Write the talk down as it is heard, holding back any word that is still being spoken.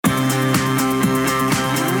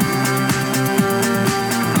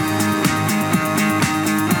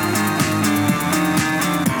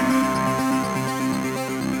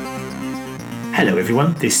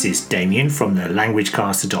everyone, this is Damien from the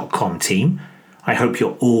languagecaster.com team. I hope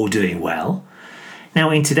you're all doing well.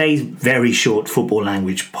 Now, in today's very short football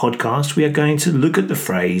language podcast, we are going to look at the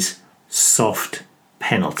phrase soft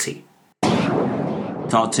penalty.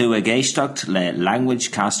 Tá tú a géisteacht le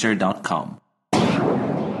languagecaster.com.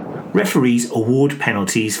 Referees award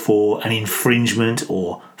penalties for an infringement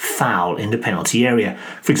or foul in the penalty area.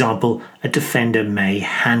 For example, a defender may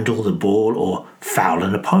handle the ball or foul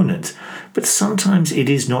an opponent, but sometimes it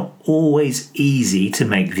is not always easy to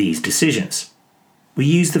make these decisions. We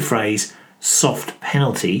use the phrase soft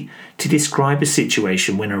penalty to describe a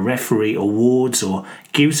situation when a referee awards or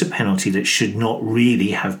gives a penalty that should not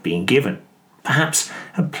really have been given. Perhaps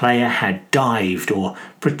a player had dived or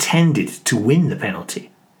pretended to win the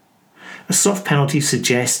penalty. A soft penalty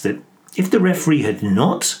suggests that if the referee had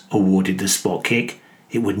not awarded the spot kick,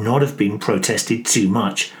 it would not have been protested too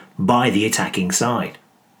much by the attacking side.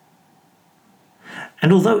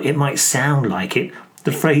 And although it might sound like it,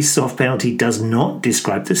 the phrase soft penalty does not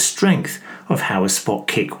describe the strength of how a spot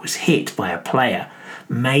kick was hit by a player.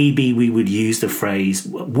 Maybe we would use the phrase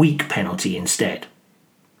weak penalty instead.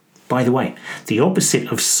 By the way, the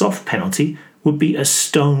opposite of soft penalty would be a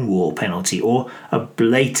stonewall penalty or a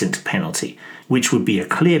blatant penalty, which would be a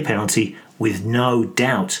clear penalty with no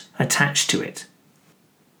doubt attached to it.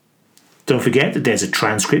 Don't forget that there's a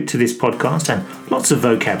transcript to this podcast and lots of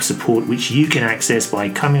vocab support which you can access by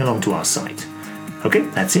coming along to our site. Okay,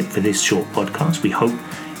 that's it for this short podcast. We hope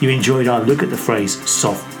you enjoyed our look at the phrase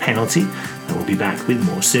soft penalty, and we'll be back with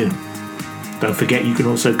more soon. Don't forget you can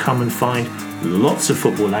also come and find lots of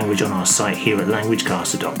football language on our site here at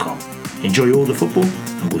languagecaster.com. Enjoy all the football,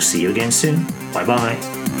 and we'll see you again soon. Bye-bye.